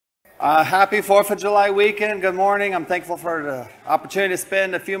Happy 4th of July weekend. Good morning. I'm thankful for the opportunity to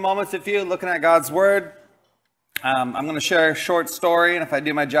spend a few moments with you looking at God's Word. I'm going to share a short story, and if I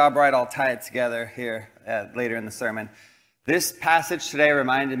do my job right, I'll tie it together here later in the sermon. This passage today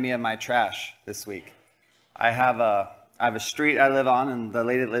reminded me of my trash this week. I have a street I live on, and the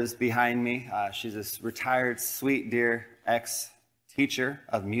lady that lives behind me, she's this retired, sweet, dear ex-teacher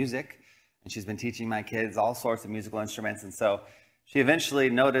of music, and she's been teaching my kids all sorts of musical instruments, and so she eventually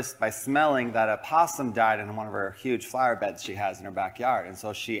noticed by smelling that a possum died in one of her huge flower beds she has in her backyard. And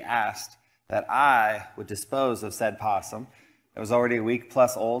so she asked that I would dispose of said possum. It was already a week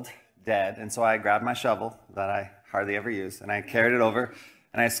plus old, dead. And so I grabbed my shovel that I hardly ever use, and I carried it over,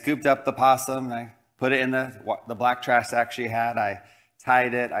 and I scooped up the possum, and I put it in the black trash sack she had. I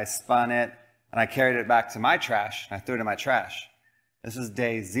tied it, I spun it, and I carried it back to my trash, and I threw it in my trash. This is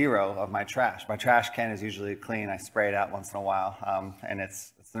day 0 of my trash. My trash can is usually clean. I spray it out once in a while, and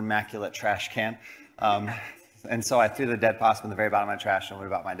it's an immaculate trash can. And so I threw the dead possum in the very bottom of my trash and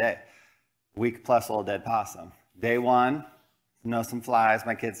went about my day. Week plus old dead possum. Day 1, some flies.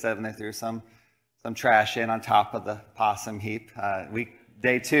 My kids said when they threw some trash in on top of the possum heap.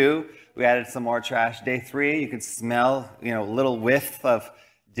 Day 2, we added some more trash. Day 3, you could smell, a little whiff of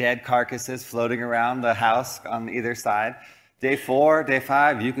dead carcasses floating around the house on either side. Day 4, day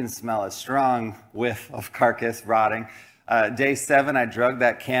 5, you can smell a strong whiff of carcass rotting. Day 7, I drug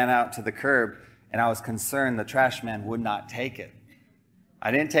that can out to the curb, and I was concerned the trash man would not take it.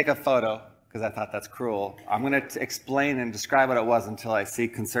 I didn't take a photo because I thought that's cruel. I'm going to explain and describe what it was until I see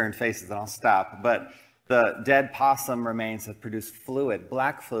concerned faces, and I'll stop. But the dead possum remains have produced fluid,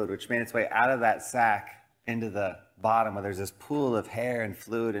 black fluid, which made its way out of that sack into the bottom where there's this pool of hair and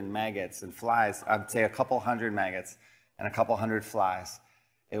fluid and maggots and flies. I'd say a couple hundred maggots and a couple hundred flies.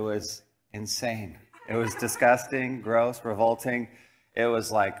 It was insane. It was disgusting, gross, revolting. It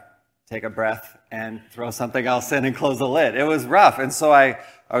was like, take a breath and throw something else in and close the lid. It was rough. And so I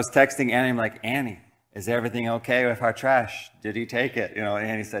was texting Annie. I'm like, Annie, is everything okay with our trash? Did he take it? And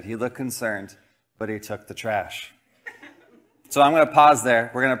Annie said, he looked concerned, but he took the trash. So I'm going to pause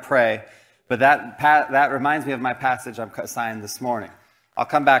there. We're going to pray. But that reminds me of my passage I'm assigned this morning. I'll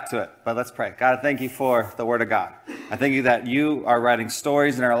come back to it, but let's pray. God, I thank you for the Word of God. I thank you that you are writing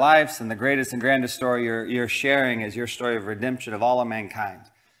stories in our lives, and the greatest and grandest story you're sharing is your story of redemption of all of mankind.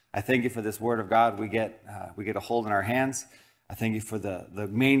 I thank you for this Word of God we get a hold in our hands. I thank you for the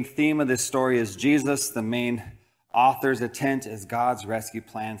main theme of this story is Jesus. The main author's intent is God's rescue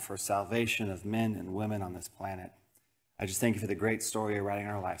plan for salvation of men and women on this planet. I just thank you for the great story you're writing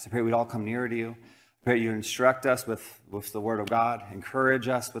in our lives. I pray we'd all come nearer to you. Pray you instruct us with the Word of God, encourage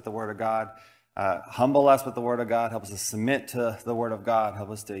us with the Word of God, humble us with the Word of God, help us to submit to the Word of God, help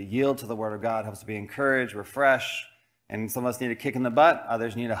us to yield to the Word of God, help us to be encouraged, refreshed, and some of us need a kick in the butt,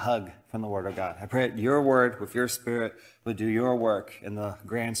 others need a hug from the Word of God. I pray that your Word, with your Spirit, would do your work in the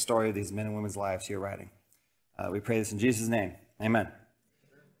grand story of these men and women's lives you're writing. We pray this in Jesus' name. Amen.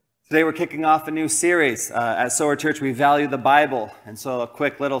 Today we're kicking off a new series. At Sower Church, we value the Bible, and so a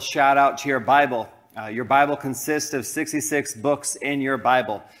quick little shout out to your Bible. Your Bible consists of 66 books in your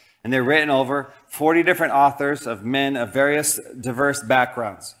Bible, and they're written over 40 different authors of men of various diverse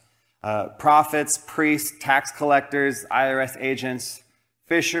backgrounds. Prophets, priests, tax collectors, IRS agents,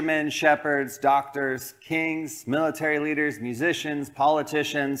 fishermen, shepherds, doctors, kings, military leaders, musicians,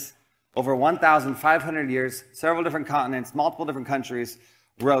 politicians. Over 1,500 years, several different continents, multiple different countries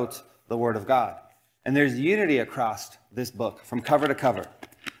wrote the Word of God. And there's unity across this book from cover to cover.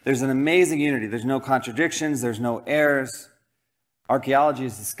 There's an amazing unity. There's no contradictions. There's no errors. Archaeology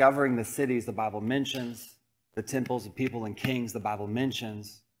is discovering the cities the Bible mentions, the temples of people and kings the Bible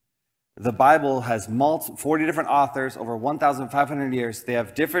mentions. The Bible has 40 different authors over 1,500 years. They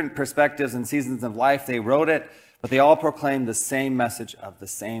have different perspectives and seasons of life. They wrote it, but they all proclaim the same message of the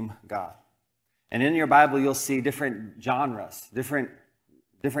same God. And in your Bible, you'll see different genres, different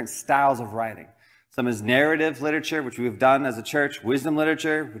styles of writing. Some is narrative literature, which we've done as a church. Wisdom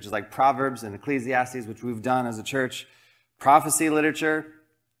literature, which is like Proverbs and Ecclesiastes, which we've done as a church. Prophecy literature,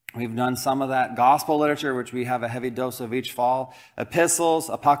 we've done some of that. Gospel literature, which we have a heavy dose of each fall. Epistles,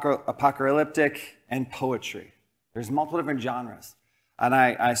 apocalyptic, and poetry. There's multiple different genres. And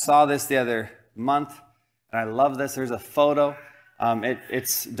I saw this the other month, and I love this. There's a photo.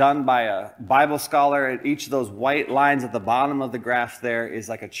 It's done by a Bible scholar. Each of those white lines at the bottom of the graph there is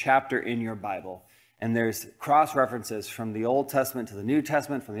like a chapter in your Bible. And there's cross-references from the Old Testament to the New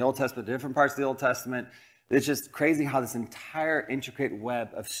Testament, from the Old Testament to different parts of the Old Testament. It's just crazy how this entire intricate web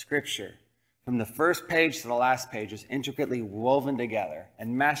of Scripture, from the first page to the last page, is intricately woven together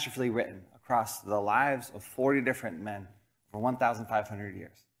and masterfully written across the lives of 40 different men for 1,500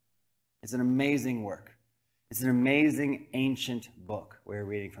 years. It's an amazing work. It's an amazing ancient book we're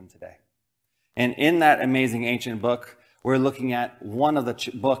reading from today. And in that amazing ancient book, we're looking at one of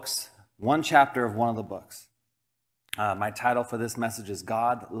the books, one chapter of one of the books. My title for this message is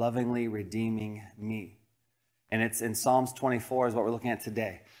God Lovingly Redeeming Me. And it's in Psalms 24 is what we're looking at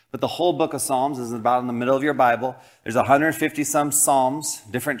today. But the whole book of Psalms is about in the middle of your Bible. There's 150 some Psalms,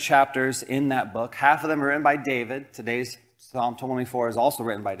 different chapters in that book. Half of them are written by David. Today's Psalm 24 is also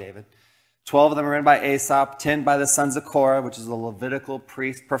written by David. 12 of them are written by Aesop, 10 by the sons of Korah, which is the Levitical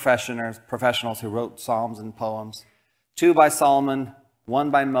priest professionals who wrote psalms and poems. 2 by Solomon, 1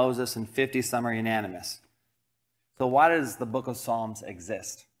 by Moses, and 50 some are unanimous. So why does the book of Psalms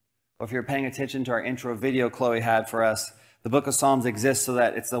exist? Well, if you're paying attention to our intro video Chloe had for us, the book of Psalms exists so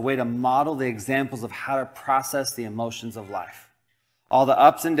that it's a way to model the examples of how to process the emotions of life. All the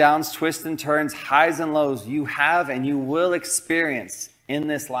ups and downs, twists and turns, highs and lows you have and you will experience in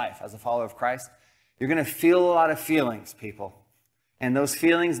this life as a follower of Christ. You're going to feel a lot of feelings, people. And those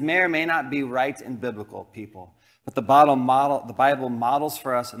feelings may or may not be right and biblical, people. But the Bible models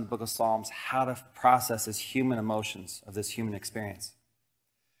for us in the book of Psalms how to process this human emotions of this human experience.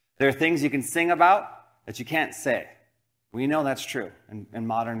 There are things you can sing about that you can't say. We know that's true in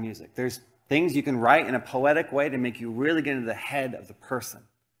modern music. There's things you can write in a poetic way to make you really get into the head of the person.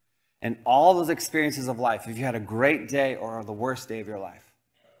 And all those experiences of life, if you had a great day or the worst day of your life,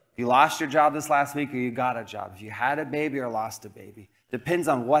 if you lost your job this last week or you got a job, if you had a baby or lost a baby, depends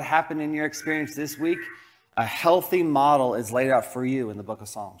on what happened in your experience this week. A healthy model is laid out for you in the book of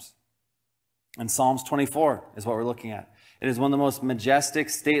Psalms. And Psalms 24 is what we're looking at. It is one of the most majestic,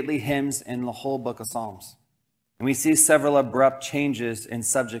 stately hymns in the whole book of Psalms. And we see several abrupt changes in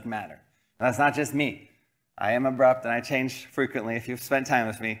subject matter. And that's not just me. I am abrupt and I change frequently if you've spent time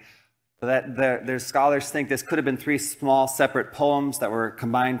with me. But there's scholars think this could have been 3 small separate poems that were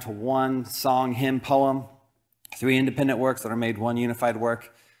combined to one song, hymn, poem. 3 independent works that are made one unified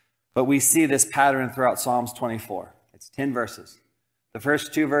work. But we see this pattern throughout Psalms 24. It's 10 verses. The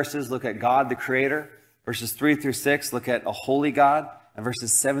first 2 verses look at God, the Creator. Verses 3 through 6 look at a holy God. And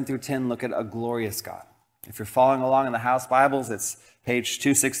verses 7 through 10 look at a glorious God. If you're following along in the house Bibles, it's page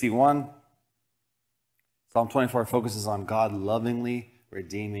 261. Psalm 24 focuses on God lovingly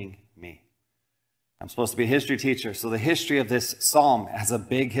redeeming me. I'm supposed to be a history teacher, so the history of this psalm has a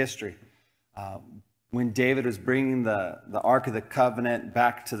big history. When David was bringing the Ark of the Covenant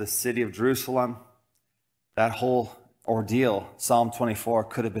back to the city of Jerusalem, that whole ordeal, Psalm 24,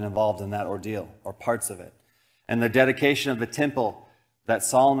 could have been involved in that ordeal, or parts of it. And the dedication of the temple that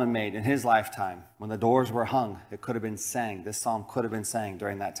Solomon made in his lifetime, when the doors were hung, it could have been sang. This psalm could have been sang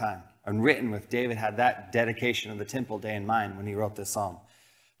during that time, and written with David had that dedication of the temple day in mind when he wrote this psalm.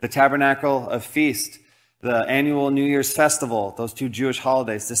 The Tabernacle of Feast, the annual New Year's festival, those 2 Jewish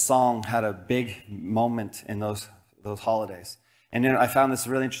holidays, this song had a big moment in those holidays. And then I found this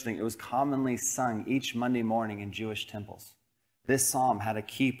really interesting. It was commonly sung each Monday morning in Jewish temples. This psalm had a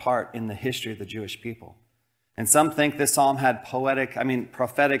key part in the history of the Jewish people. And some think this psalm had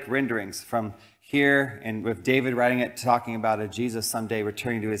prophetic renderings from here, and with David writing it, talking about a Jesus someday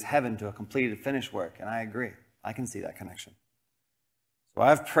returning to his heaven to a completed, finished work. And I agree. I can see that connection. So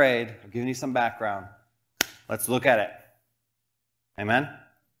I've prayed. I've given you some background. Let's look at it. Amen?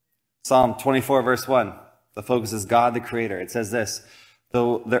 Psalm 24, verse 1. The focus is God, the Creator. It says this: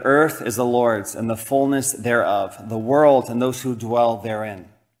 the earth is the Lord's, and the fullness thereof, the world and those who dwell therein.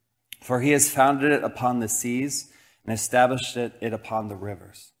 For he has founded it upon the seas and established it upon the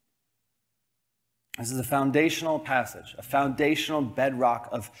rivers. This is a foundational passage, a foundational bedrock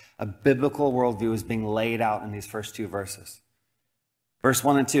of a biblical worldview is being laid out in these first 2 verses. Verse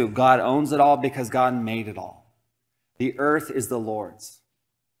 1 and 2, God owns it all because God made it all. The earth is the Lord's.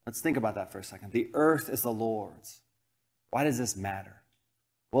 Let's think about that for a second. The earth is the Lord's. Why does this matter?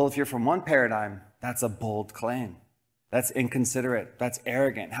 Well, if you're from one paradigm, that's a bold claim. That's inconsiderate. That's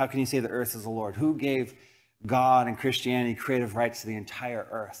arrogant. How can you say the earth is the Lord? Who gave God and Christianity creative rights to the entire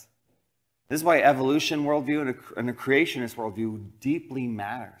earth? This is why evolution worldview and a creationist worldview deeply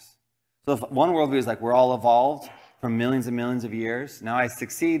matters. So if one worldview is like we're all evolved from millions and millions of years, now I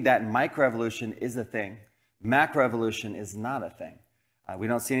succeed that microevolution is a thing. Macroevolution is not a thing. We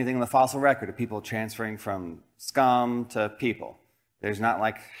don't see anything in the fossil record of people transferring from scum to people. There's not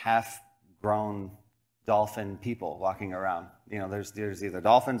like half-grown dolphin people walking around. You know, there's either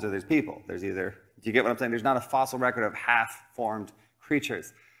dolphins or there's people. Do you get what I'm saying? There's not a fossil record of half-formed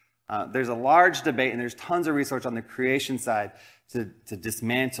creatures. There's a large debate, and there's tons of research on the creation side to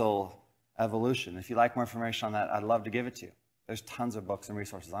dismantle evolution. If you'd like more information on that, I'd love to give it to you. There's tons of books and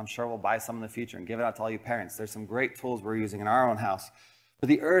resources. I'm sure we'll buy some in the future and give it out to all you parents. There's some great tools we're using in our own house But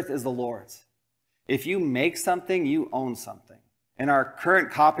the earth is the Lord's. If you make something, you own something. In our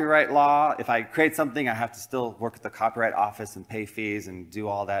current copyright law, if I create something, I have to still work at the Copyright Office and pay fees and do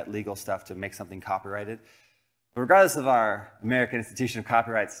all that legal stuff to make something copyrighted. But regardless of our American Institution of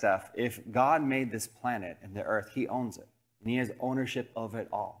Copyright stuff, if God made this planet and the earth, he owns it. And he has ownership of it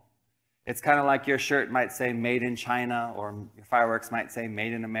all. It's kind of like your shirt might say made in China, or your fireworks might say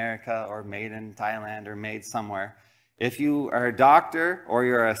made in America, or made in Thailand, or made somewhere. If you are a doctor or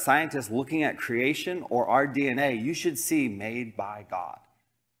you're a scientist looking at creation or our DNA, you should see made by God.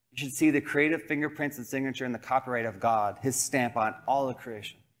 You should see the creative fingerprints and signature and the copyright of God, his stamp on all of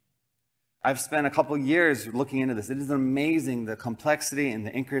creation. I've spent a couple years looking into this. It is amazing the complexity and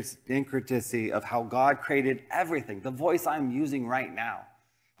the intricacy of how God created everything. The voice I'm using right now.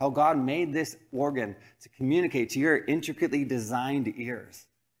 How God made this organ to communicate to your intricately designed ears.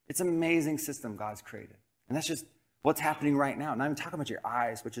 It's an amazing system God's created. And that's just what's happening right now. Not even talking about your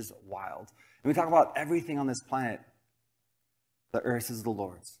eyes, which is wild. And we talk about everything on this planet. The earth is the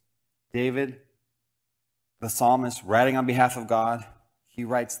Lord's. David, the psalmist, writing on behalf of God, he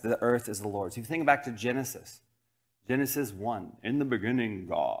writes, the earth is the Lord's. If you think back to Genesis 1, in the beginning,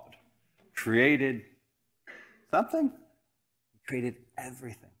 God created something. He created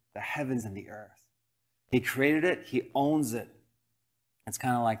everything, the heavens and the earth. He created it. He owns it. It's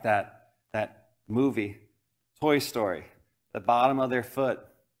kind of like that movie, Toy Story, the bottom of their foot.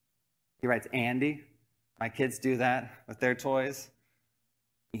 He writes, Andy. My kids do that with their toys.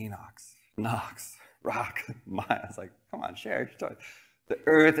 Enox, Knox, Rock, Miles. Like, come on, share your toys. The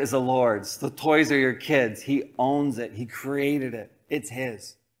earth is the Lord's. The toys are your kids. He owns it. He created it. It's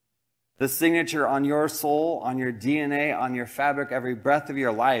his. The signature on your soul, on your DNA, on your fabric, every breath of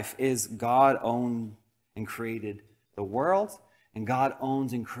your life is God owned and created the world, and God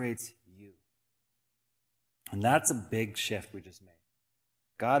owns and creates you. And that's a big shift we just made.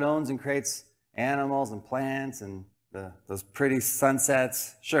 God owns and creates animals and plants and those pretty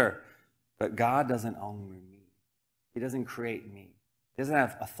sunsets, sure, but God doesn't own me. He doesn't create me. He doesn't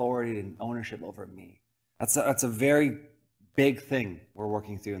have authority and ownership over me. That's a very big thing we're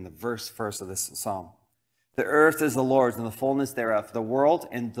working through in the verse first of this psalm. The earth is the Lord's and the fullness thereof, the world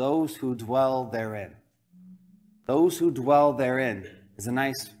and those who dwell therein. Those who dwell therein is a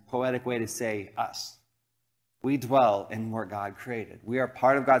nice poetic way to say us. We dwell in what God created. We are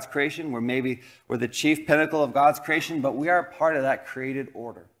part of God's creation. We're the chief pinnacle of God's creation, but we are part of that created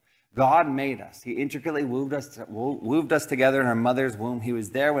order. God made us. He intricately wove us together in our mother's womb. He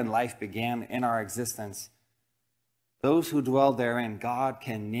was there when life began in our existence. Those who dwell therein, God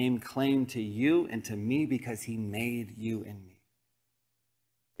can name claim to you and to me because he made you and me.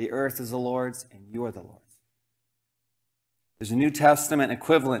 The earth is the Lord's and you are the Lord's. There's a New Testament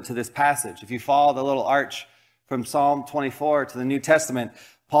equivalent to this passage. If you follow the little arch from Psalm 24 to the New Testament,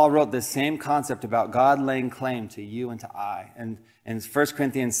 Paul wrote this same concept about God laying claim to you and to I. And in 1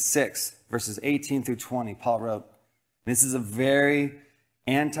 Corinthians 6, verses 18 through 20, Paul wrote, this is a very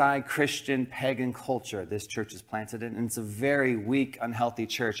anti-Christian pagan culture this church is planted in, and it's a very weak, unhealthy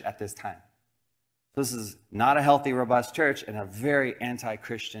church at this time. This is not a healthy, robust church and a very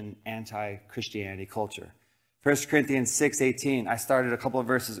anti-Christian, anti-Christianity culture. 1 Corinthians 6:18, I started a couple of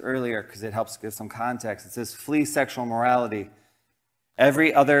verses earlier because it helps give some context. It says, flee sexual morality.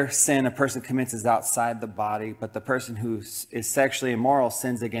 Every other sin a person commits is outside the body, but the person who is sexually immoral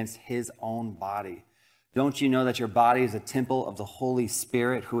sins against his own body. Don't you know that your body is a temple of the Holy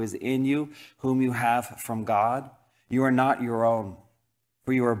Spirit who is in you, whom you have from God? You are not your own,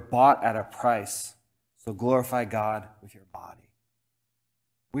 for you are bought at a price. So glorify God with your body.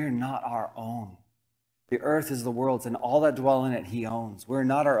 We are not our own. The earth is the world's, and all that dwell in it he owns. We're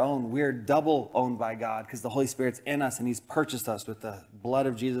not our own. We're double owned by God because the Holy Spirit's in us, and he's purchased us with the blood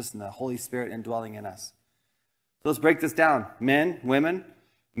of Jesus and the Holy Spirit indwelling in us. So let's break this down. Men, women,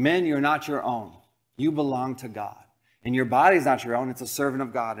 men, you're not your own. You belong to God. And your body's not your own. It's a servant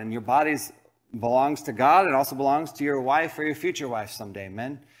of God. And your body belongs to God and also belongs to your wife or your future wife someday,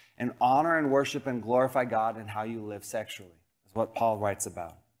 men. And honor and worship and glorify God in how you live sexually is what Paul writes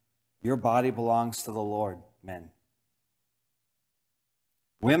about. Your body belongs to the Lord, men.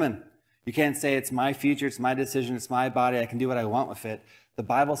 Women, you can't say it's my future, it's my decision, it's my body, I can do what I want with it. The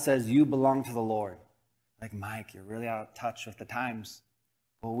Bible says you belong to the Lord. Like, Mike, you're really out of touch with the times.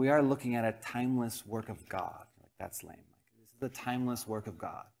 Well, we are looking at a timeless work of God. Like, that's lame. This is the timeless work of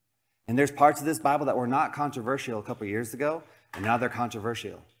God. And there's parts of this Bible that were not controversial a couple years ago, and now they're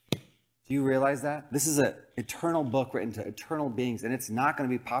controversial. Do you realize that? This is an eternal book written to eternal beings, and it's not going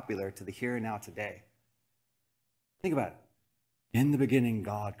to be popular to the here and now today. Think about it. In the beginning,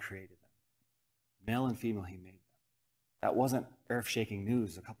 God created them. Male and female, he made them. That wasn't earth-shaking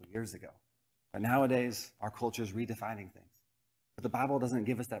news a couple of years ago. But nowadays, our culture is redefining things. But the Bible doesn't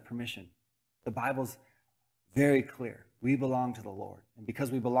give us that permission. The Bible's very clear. We belong to the Lord. And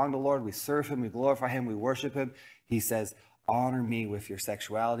because we belong to the Lord, we serve him, we glorify him, we worship him. He says, honor me with your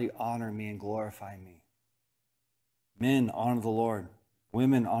sexuality, honor me and glorify me. Men, honor the Lord.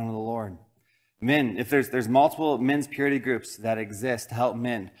 Women, honor the Lord. Men, if there's multiple men's purity groups that exist to help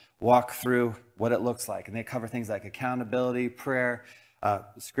men walk through what it looks like. And they cover things like accountability, prayer,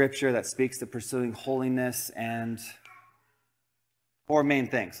 scripture that speaks to pursuing holiness, and 4 main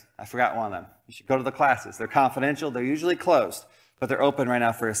things. I forgot one of them. You should go to the classes. They're confidential. They're usually closed, but they're open right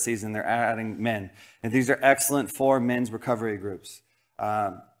now for a season. They're adding men. And these are excellent 4 men's recovery groups.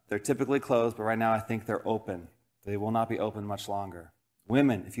 They're typically closed, but right now I think they're open. They will not be open much longer.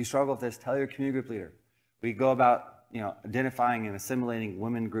 Women, if you struggle with this, tell your community group leader. We go about, identifying and assimilating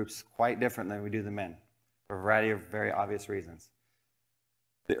women groups quite different than we do the men, for a variety of very obvious reasons.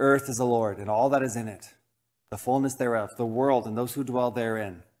 The earth is the Lord, and all that is in it, the fullness thereof, the world and those who dwell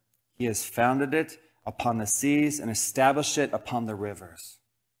therein. He has founded it upon the seas and established it upon the rivers.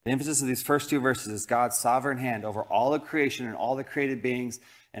 The emphasis of these first 2 verses is God's sovereign hand over all of creation and all the created beings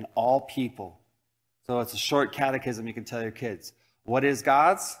and all people. So it's a short catechism you can tell your kids. What is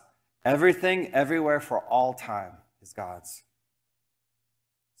God's? Everything, everywhere, for all time is God's.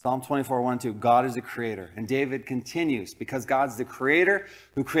 Psalm 24:1-2, God is the creator. And David continues, because God's the creator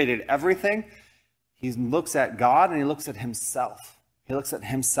who created everything, he looks at God and he looks at himself. He looks at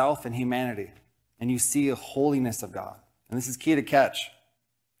himself and humanity. And you see a holiness of God. And this is key to catch.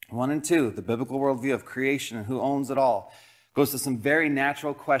 1 and 2, the biblical worldview of creation and who owns it all, goes to some very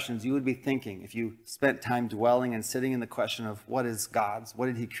natural questions you would be thinking if you spent time dwelling and sitting in the question of what is God's? What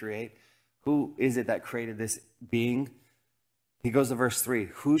did he create? Who is it that created this being? He goes to verse 3.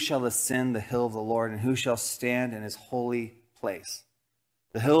 Who shall ascend the hill of the Lord, and who shall stand in his holy place?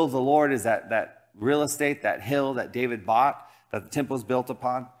 The hill of the Lord is that real estate, that hill that David bought, that the temple is built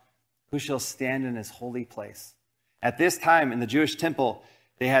upon. Who shall stand in his holy place? At this time in the Jewish temple,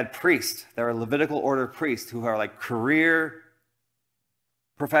 they had priests. There were Levitical order priests who are like career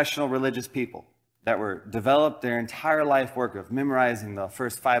professional religious people that were developed their entire life work of memorizing the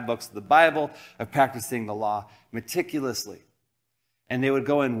first 5 books of the Bible, of practicing the law meticulously. And they would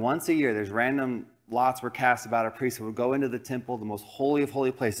go in once a year. There's random lots were cast about a priest who would go into the temple, the most holy of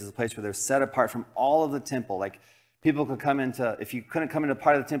holy places, a place where they're set apart from all of the temple. Like people could come into, if you couldn't come into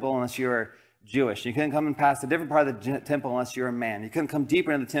part of the temple unless you were Jewish. You couldn't come in past a different part of the temple unless you're a man. You couldn't come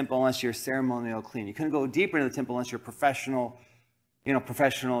deeper into the temple unless you're ceremonial clean. You couldn't go deeper into the temple unless you're professional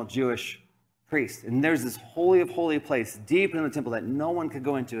Jewish priest. And there's this holy of holy place deep in the temple that no one could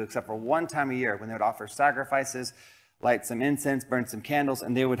go into except for one time a year when they would offer sacrifices, light some incense, burn some candles,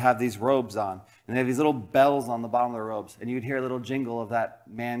 and they would have these robes on. And they have these little bells on the bottom of the robes. And you'd hear a little jingle of that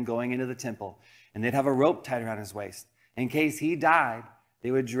man going into the temple. And they'd have a rope tied around his waist. In case he died, they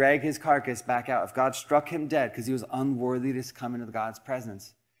would drag his carcass back out. If God struck him dead because he was unworthy to come into God's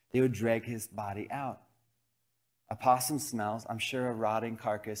presence, they would drag his body out. A possum smells. I'm sure a rotting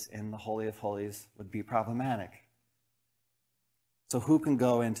carcass in the Holy of Holies would be problematic. So who can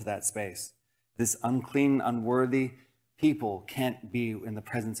go into that space? This unclean, unworthy people can't be in the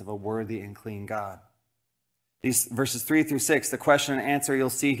presence of a worthy and clean God. These verses 3-6, the question and answer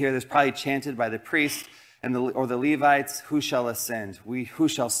you'll see here, there's probably chanted by the priest or the Levites, who shall ascend? Who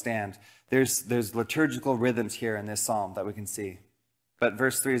shall stand? There's liturgical rhythms here in this psalm that we can see. But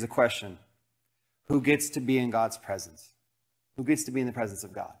verse 3 is a question. Who gets to be in God's presence? Who gets to be in the presence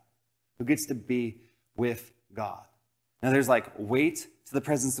of God? Who gets to be with God? Now there's like weight to the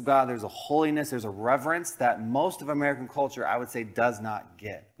presence of God. There's a holiness. There's a reverence that most of American culture, I would say, does not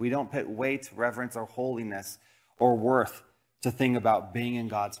get. We don't put weight, reverence, or holiness or worth to think about being in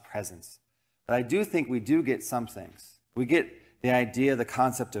God's presence. But I do think we do get some things. We get the idea, the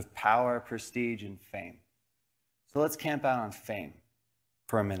concept of power, prestige, and fame. So let's camp out on fame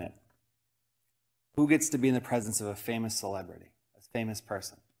for a minute. Who gets to be in the presence of a famous celebrity, a famous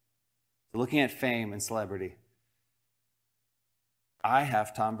person? So looking at fame and celebrity, I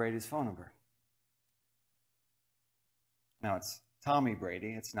have Tom Brady's phone number. Now it's Tommy Brady.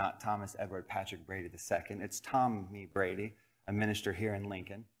 It's not Thomas Edward Patrick Brady II. It's Tommy Brady, a minister here in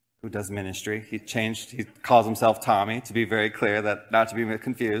Lincoln who does ministry. He calls himself Tommy, to be very clear, that not to be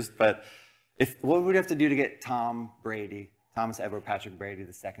confused. But what would we have to do to get Tom Brady, Thomas Edward Patrick Brady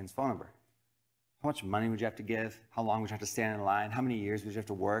II's phone number? How much money would you have to give? How long would you have to stand in line? How many years would you have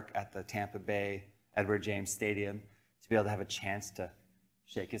to work at the Tampa Bay Edward James Stadium to be able to have a chance to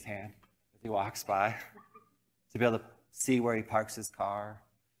shake his hand as he walks by? To be able to see where he parks his car?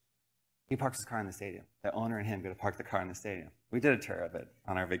 He parks his car in the stadium. The owner and him go to park the car in the stadium. We did a tour of it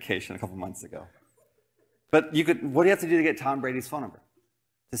on our vacation a couple months ago. But what do you have to do to get Tom Brady's phone number?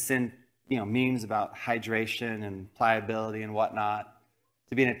 To send, memes about hydration and pliability and whatnot,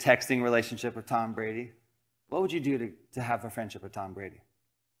 to be in a texting relationship with Tom Brady. What would you do to have a friendship with Tom Brady?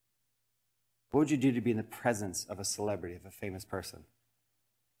 What would you do to be in the presence of a celebrity, of a famous person?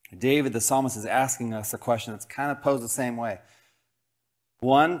 David, the psalmist, is asking us a question that's kind of posed the same way.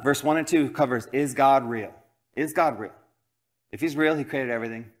 Verse 1 and 2 covers, is God real? Is God real? If he's real, he created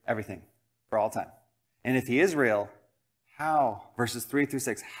everything for all time. And if he is real, how, verses 3 through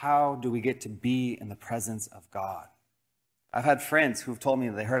 6, how do we get to be in the presence of God? I've had friends who've told me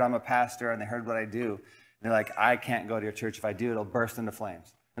they heard I'm a pastor and they heard what I do. And they're like, I can't go to your church. If I do, it'll burst into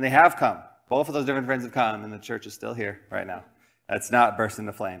flames. And they have come. Both of those different friends have come, and the church is still here right now. That's not burst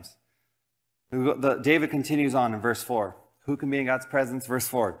into flames. David continues on in verse 4. Who can be in God's presence? Verse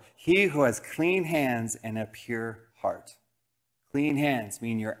 4. He who has clean hands and a pure heart. Clean hands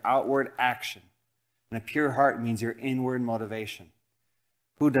mean your outward action. And a pure heart means your inward motivation.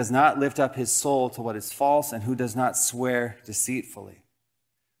 Who does not lift up his soul to what is false, and who does not swear deceitfully.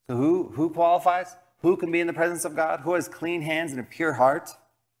 So who qualifies? Who can be in the presence of God? Who has clean hands and a pure heart?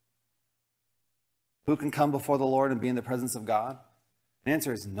 Who can come before the Lord and be in the presence of God? The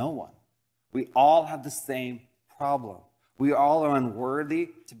answer is no one. We all have the same problem. We all are unworthy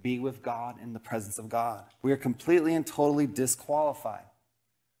to be with God in the presence of God. We are completely and totally disqualified.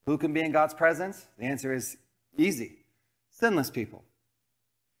 Who can be in God's presence? The answer is easy. Sinless people.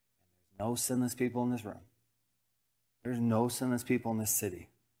 There's no sinless people in this room. There's no sinless people in this city.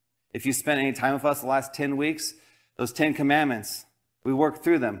 If you spent any time with us the last 10 weeks, those 10 commandments, we worked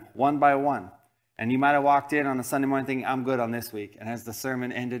through them one by one. And you might have walked in on a Sunday morning thinking, I'm good on this week. And as the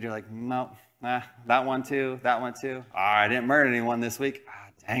sermon ended, you're like, no, that one too, that one too. I didn't murder anyone this week.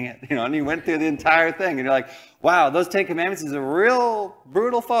 Dang it. And you went through the entire thing. And you're like, wow, those 10 commandments is a real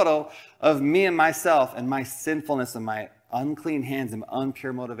brutal photo of me and myself and my sinfulness and my unclean hands and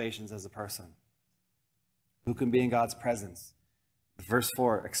impure motivations as a person. Who can be in God's presence? Verse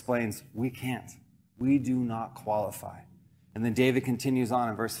 4 explains, we can't. We do not qualify. And then David continues on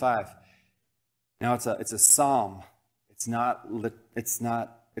in verse 5. Now it's a psalm. It's a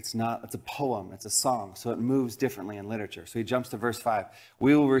poem. It's a song. So it moves differently in literature. So he jumps to verse 5.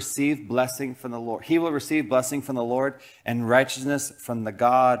 We will receive blessing from the Lord. He will receive blessing from the Lord and righteousness from the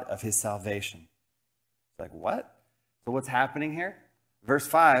God of his salvation. It's like, what? So what's happening here? Verse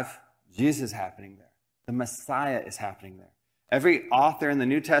 5, Jesus is happening there. The Messiah is happening there. Every author in the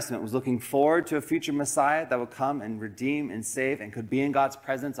New Testament was looking forward to a future Messiah that would come and redeem and save and could be in God's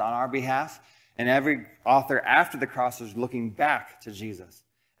presence on our behalf. And every author after the cross was looking back to Jesus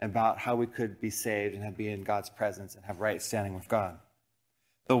about how we could be saved and be in God's presence and have right standing with God.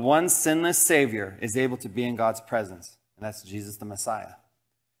 The one sinless Savior is able to be in God's presence, and that's Jesus the Messiah.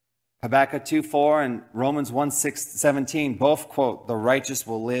 Habakkuk 2:4 and Romans 1:17 both quote, the righteous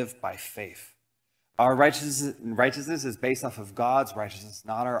will live by faith. Our righteousness is based off of God's righteousness,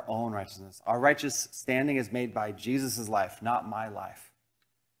 not our own righteousness. Our righteous standing is made by Jesus' life, not my life.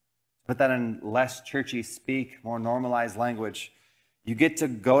 Put that in less churchy speak, more normalized language. You get to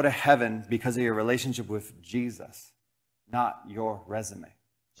go to heaven because of your relationship with Jesus, not your resume.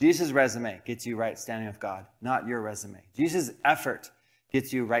 Jesus' resume gets you right standing with God, not your resume. Jesus' effort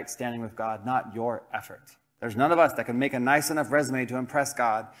gets you right standing with God, not your effort. There's none of us that can make a nice enough resume to impress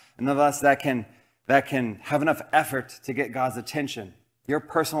God, and none of us that can have enough effort to get God's attention. Your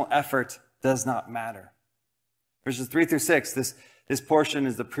personal effort does not matter. Verses 3 through 6, this portion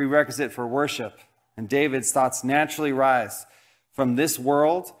is the prerequisite for worship. And David's thoughts naturally rise from this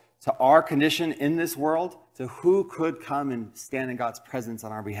world to our condition in this world to who could come and stand in God's presence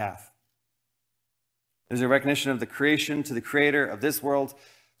on our behalf. There's a recognition of the creation to the creator of this world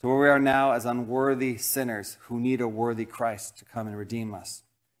to where we are now as unworthy sinners who need a worthy Christ to come and redeem us.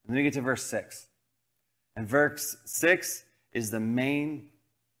 And then we get to verse 6. And verse 6 is the main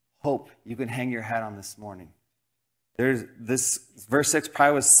hope you can hang your hat on this morning. This verse 6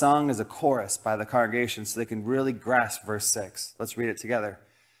 probably was sung as a chorus by the congregation so they can really grasp verse 6. Let's read it together.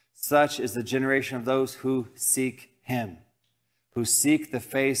 Such is the generation of those who seek him, who seek the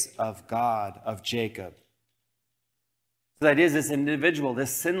face of God of Jacob. So the idea is this individual,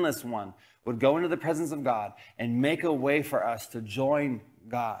 this sinless one, would go into the presence of God and make a way for us to join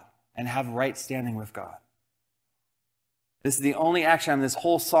God and have right standing with God. This is the only action on this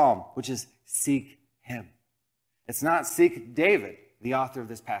whole psalm, which is seek him. It's not seek David, the author of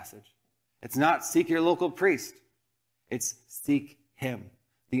this passage. It's not seek your local priest. It's seek him,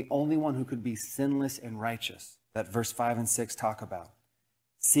 the only one who could be sinless and righteous that verse 5 and 6 talk about.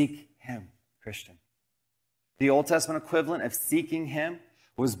 Seek him, Christian. The Old Testament equivalent of seeking him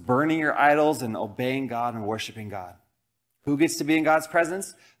was burning your idols and obeying God and worshiping God. Who gets to be in God's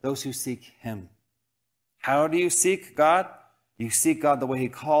presence? Those who seek him. How do you seek God? You seek God the way he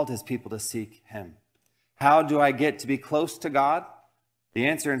called his people to seek him. How do I get to be close to God? The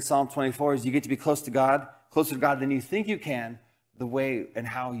answer in Psalm 24 is you get to be closer to God than you think you can, the way and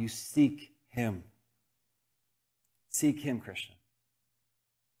how you seek him. Seek him, Christian.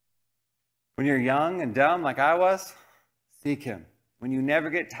 When you're young and dumb like I was, seek him. When you never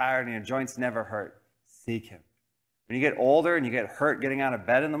get tired and your joints never hurt, seek him. When you get older and you get hurt getting out of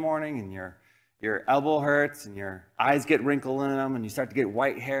bed in the morning and your elbow hurts and your eyes get wrinkled in them and you start to get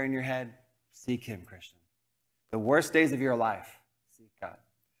white hair in your head, seek him, Christian. The worst days of your life, seek God.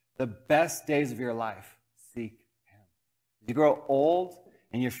 The best days of your life, seek him. You grow old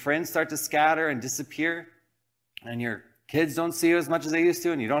and your friends start to scatter and disappear and your kids don't see you as much as they used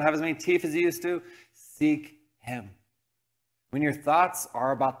to and you don't have as many teeth as you used to, seek him. When your thoughts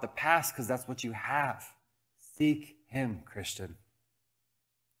are about the past because that's what you have, seek him, Christian.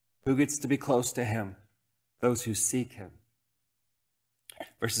 Who gets to be close to him? Those who seek him.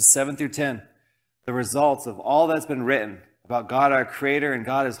 Verses 7 through 10, the results of all that's been written about God our Creator and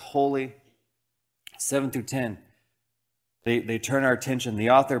God is holy. 7 through 10, they turn our attention. The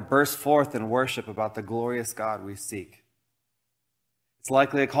author bursts forth in worship about the glorious God we seek. It's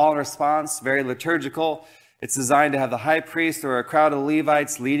likely a call and response, very liturgical. It's designed to have the high priest or a crowd of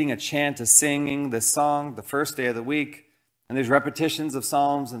Levites leading a chant to singing this song the first day of the week. And there's repetitions of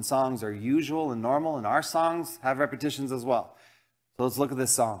psalms, and songs are usual and normal, and our songs have repetitions as well. So let's look at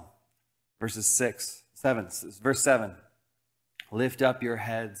this song. Verse 7. Lift up your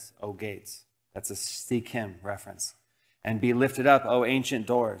heads, O gates. That's a seek him reference. And be lifted up, O ancient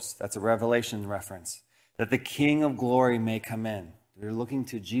doors. That's a Revelation reference. That the King of glory may come in. They're looking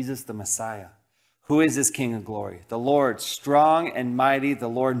to Jesus the Messiah. Who is this King of glory? The Lord, strong and mighty, the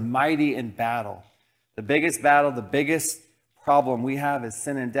Lord mighty in battle. The biggest battle, the biggest problem we have is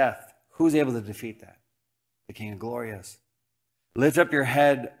sin and death. Who's able to defeat that? The King of glory is. Lift up your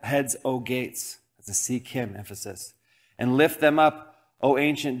heads, O gates. That's a seek him emphasis. And lift them up, O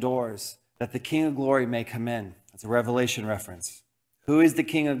ancient doors, that the King of glory may come in. That's a Revelation reference. Who is the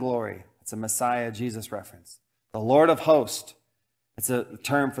King of glory? It's a Messiah, Jesus reference. The Lord of hosts. It's a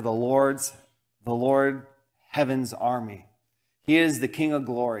term for the Lord, heaven's army. He is the King of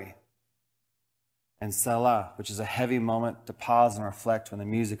glory. And Selah, which is a heavy moment to pause and reflect when the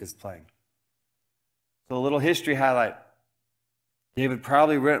music is playing. So a little history highlight. David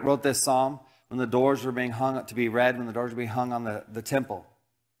probably wrote this psalm when the doors were being hung to be read, when the doors were being hung on the temple.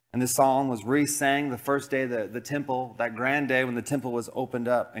 And this psalm was re-sang the first day the temple, that grand day when the temple was opened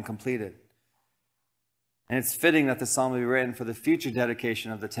up and completed. And it's fitting that the psalm would be written for the future dedication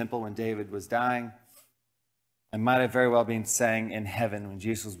of the temple when David was dying. And might have very well been sang in heaven when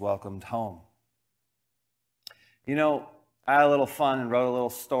Jesus was welcomed home. You know, I had a little fun and wrote a little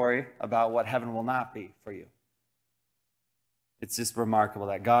story about what heaven will not be for you. It's just remarkable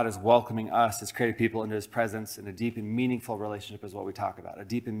that God is welcoming us as created people into his presence, and a deep and meaningful relationship is what we talk about, a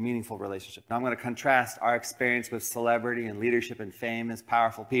deep and meaningful relationship. Now I'm going to contrast our experience with celebrity and leadership and fame as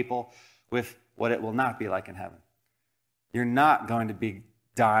powerful people with what it will not be like in heaven. You're not going to be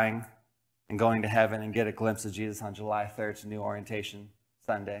dying and going to heaven and get a glimpse of Jesus on July 3rd to New Orientation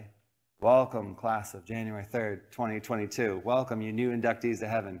Sunday. Welcome, class of January 3rd, 2022. Welcome, you new inductees to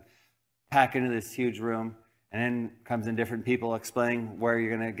heaven. Pack into this huge room, and then comes in different people explaining where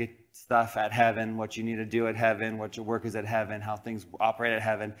you're going to get stuff at heaven, what you need to do at heaven, what your work is at heaven, how things operate at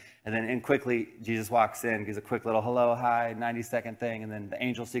heaven. And then quickly, Jesus walks in, gives a quick little hello, hi, 90-second thing, and then the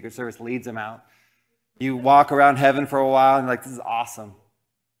angel secret service leads him out. You walk around heaven for a while, and you're like, this is awesome.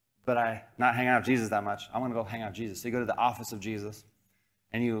 But I'm not hanging out with Jesus that much. I want to go hang out with Jesus. So you go to the office of Jesus,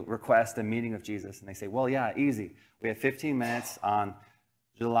 and you request a meeting with Jesus. And they say, well, yeah, easy. We have 15 minutes on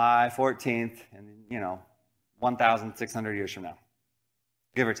July 14th, and 1,600 years from now,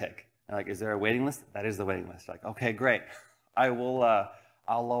 give or take. And like, is there a waiting list? That is the waiting list. Like, okay, great.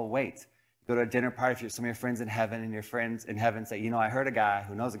 I'll wait. Go to a dinner party if some of your friends in heaven, and your friends in heaven say, I heard a guy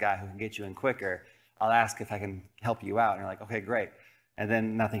who knows a guy who can get you in quicker. I'll ask if I can help you out. And you're like, okay, great. And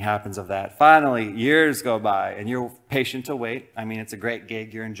then nothing happens of that. Finally, years go by, and you're patient to wait. I mean, it's a great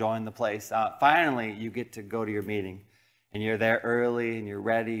gig. You're enjoying the place. Finally, you get to go to your meeting, and you're there early, and you're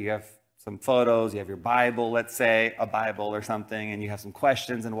ready. You have some photos. You have your Bible, let's say, a Bible or something, and you have some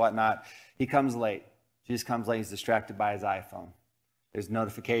questions and whatnot. He comes late. Jesus comes late. He's distracted by his iPhone. There's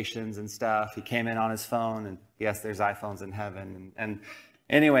notifications and stuff. He came in on his phone, and yes, there's iPhones in heaven. And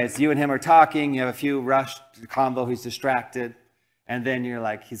anyways, you and him are talking. You have a few rushed combo. He's distracted. And then you're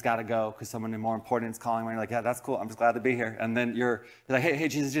like, he's got to go because someone more important is calling him. And you're like, yeah, that's cool. I'm just glad to be here. And then you're like, hey,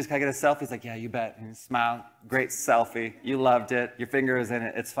 Jesus, just can I get a selfie? He's like, yeah, you bet. And you smile. Great selfie. You loved it. Your finger is in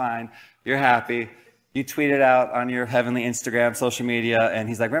it. It's fine. You're happy. You tweet it out on your heavenly Instagram, social media. And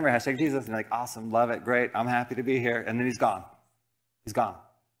he's like, remember, hashtag Jesus. And you're like, awesome. Love it. Great. I'm happy to be here. And then he's gone. He's gone.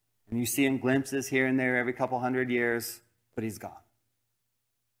 And you see him glimpses here and there every couple hundred years, but he's gone.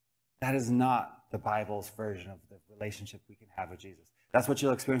 That is not the Bible's version of the relationship we can have with Jesus. That's what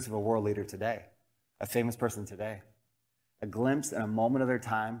you'll experience with a world leader today, a famous person today. A glimpse in a moment of their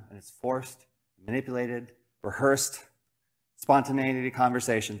time, and it's forced, manipulated, rehearsed, spontaneity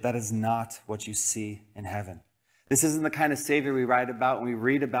conversation. That is not what you see in heaven. This isn't the kind of Savior we write about and we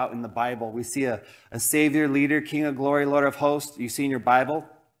read about in the Bible. We see a Savior, leader, King of glory, Lord of hosts you see in your Bible.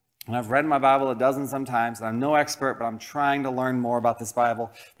 And I've read my Bible a dozen sometimes, and I'm no expert, but I'm trying to learn more about this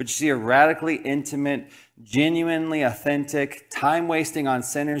Bible. But you see a radically intimate, genuinely authentic, time-wasting on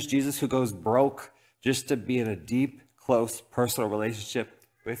sinners, Jesus who goes broke just to be in a deep, close, personal relationship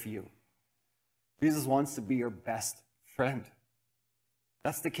with you. Jesus wants to be your best friend.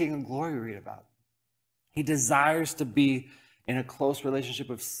 That's the King of glory we read about. He desires to be in a close relationship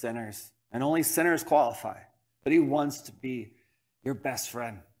with sinners, and only sinners qualify. But he wants to be your best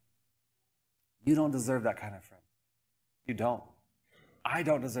friend. You don't deserve that kind of friend. You don't. I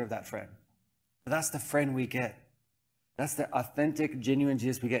don't deserve that friend. But that's the friend we get. That's the authentic, genuine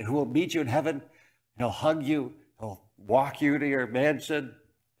Jesus we get, who will meet you in heaven. He'll hug you. He'll walk you to your mansion.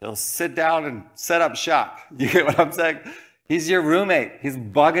 He'll sit down and set up shop. You get what I'm saying? He's your roommate. He's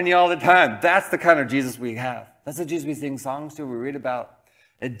bugging you all the time. That's the kind of Jesus we have. That's the Jesus we sing songs to. We read about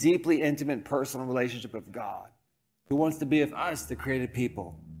a deeply intimate, personal relationship with God, who wants to be with us, the created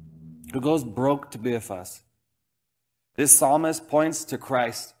people, who goes broke to be with us. This psalmist points to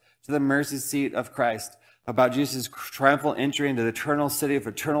Christ, to the mercy seat of Christ, about Jesus' triumphal entry into the eternal city of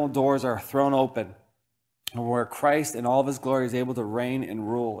eternal doors are thrown open, and where Christ in all of his glory is able to reign and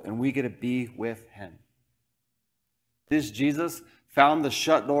rule, and we get to be with him. This Jesus found the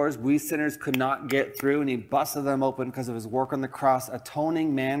shut doors we sinners could not get through, and he busted them open because of his work on the cross,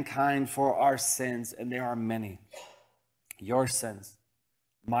 atoning mankind for our sins, and there are many. Your sins,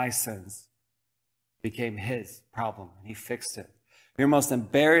 my sins, became his problem, and he fixed it. Your most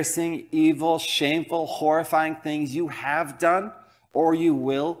embarrassing, evil, shameful, horrifying things you have done or you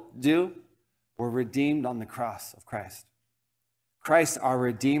will do were redeemed on the cross of Christ. Christ, our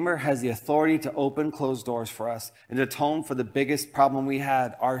Redeemer, has the authority to open closed doors for us and to atone for the biggest problem we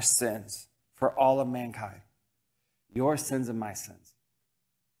had, our sins, for all of mankind. Your sins and my sins.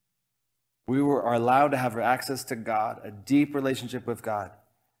 We are allowed to have access to God, a deep relationship with God,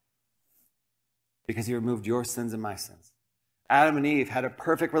 because he removed your sins and my sins. Adam and Eve had a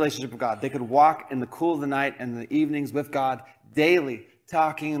perfect relationship with God. They could walk in the cool of the night and the evenings with God daily,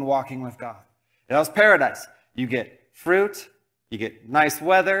 talking and walking with God. And that was paradise. You get fruit, you get nice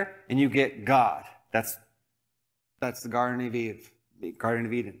weather, and you get God. That's the Garden of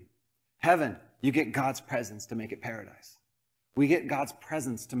Eden. Heaven, you get God's presence to make it paradise. We get God's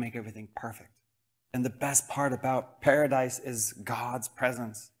presence to make everything perfect. And the best part about paradise is God's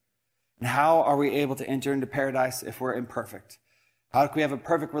presence. And how are we able to enter into paradise if we're imperfect? How can we have a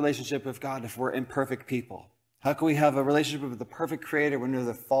perfect relationship with God if we're imperfect people? How can we have a relationship with the perfect creator when we're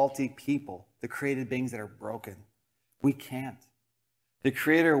the faulty people, the created beings that are broken? We can't. The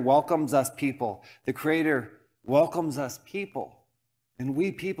creator welcomes us people. The creator welcomes us people. And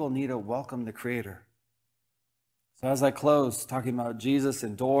we people need to welcome the creator. So as I close, talking about Jesus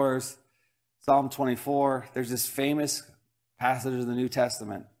and doors, Psalm 24, there's this famous passage of the New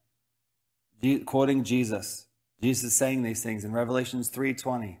Testament, quoting Jesus. Jesus is saying these things in Revelations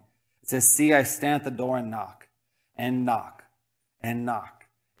 3:20. It says, "See, I stand at the door and knock, and knock, and knock.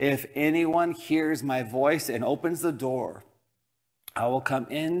 If anyone hears my voice and opens the door, I will come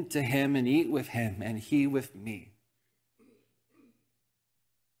in to him and eat with him, and he with me."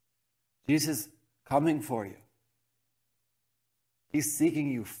 Jesus is coming for you. He's seeking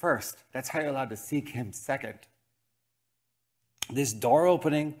you first. That's how you're allowed to seek him second. This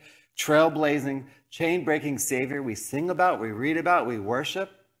door-opening, trailblazing, chain-breaking Savior we sing about, we read about, we worship,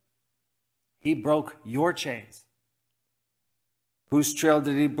 he broke your chains. Whose trail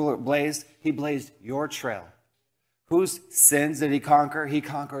did he blaze? He blazed your trail. Whose sins did he conquer? He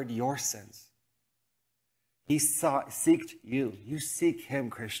conquered your sins. He seeked you. You seek him,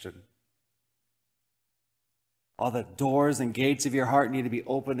 Christian. All the doors and gates of your heart need to be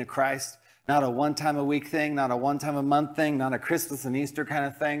open to Christ. Not a one-time-a-week thing, not a one-time-a-month thing, not a Christmas and Easter kind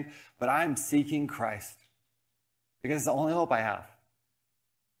of thing, but I'm seeking Christ because it's the only hope I have.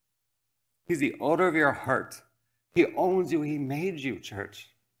 He's the odor of your heart. He owns you. He made you, church.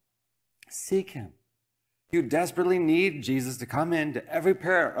 Seek him. You desperately need Jesus to come into every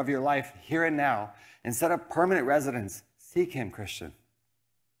prayer of your life here and now and set up permanent residence. Seek him, Christian.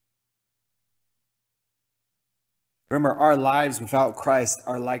 Remember, our lives without Christ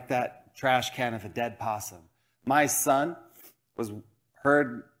are like that trash can of a dead possum. My son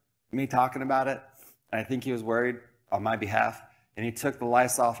heard me talking about it, and I think he was worried on my behalf, and he took the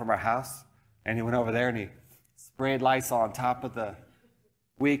Lysol from our house, and he went over there and he sprayed Lysol on top of the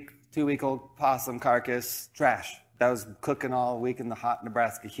 2-week-old possum carcass trash that was cooking all week in the hot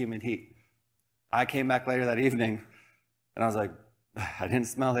Nebraska humid heat. I came back later that evening, and I was like, I didn't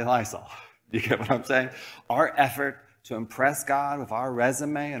smell the Lysol. You get what I'm saying? Our effort to impress God with our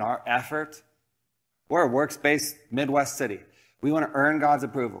resume and our effort, we're a works-based Midwest city. We want to earn God's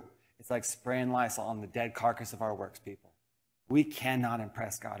approval. It's like spraying Lysol on the dead carcass of our works, people. We cannot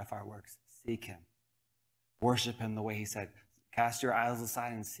impress God with our works. Seek him. Worship him the way he said. Cast your idols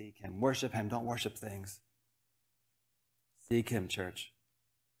aside and seek him. Worship him. Don't worship things. Seek him, church.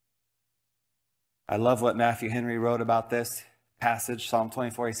 I love what Matthew Henry wrote about this passage, Psalm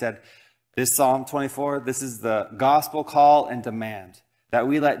 24. He said, this Psalm 24, this is the gospel call and demand that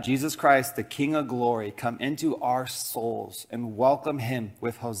we let Jesus Christ, the King of glory, come into our souls and welcome him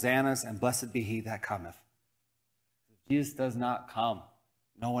with hosannas and blessed be he that cometh. If Jesus does not come,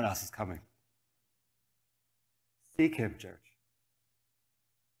 no one else is coming. Seek him, church.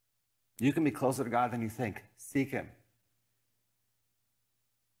 You can be closer to God than you think. Seek him.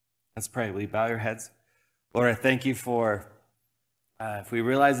 Let's pray. Will you bow your heads? Lord, I thank you for, if we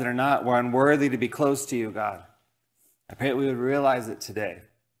realize it or not, we're unworthy to be close to you, God. I pray that we would realize it today.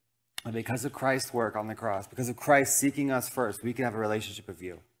 And because of Christ's work on the cross, because of Christ seeking us first, we can have a relationship with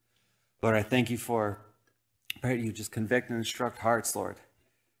you. Lord, I thank you I pray that you just convict and instruct hearts, Lord,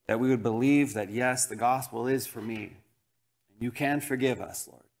 that we would believe that, yes, the gospel is for me. You can forgive us,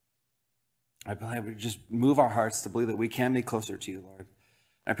 Lord. I pray that we just move our hearts to believe that we can be closer to you, Lord.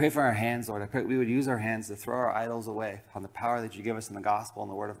 I pray for our hands, Lord. I pray that we would use our hands to throw our idols away on the power that you give us in the gospel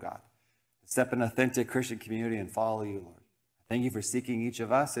and the word of God. To step in an authentic Christian community and follow you, Lord. Thank you for seeking each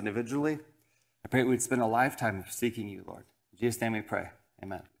of us individually. I pray that we'd spend a lifetime of seeking you, Lord. In Jesus' name we pray.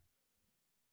 Amen.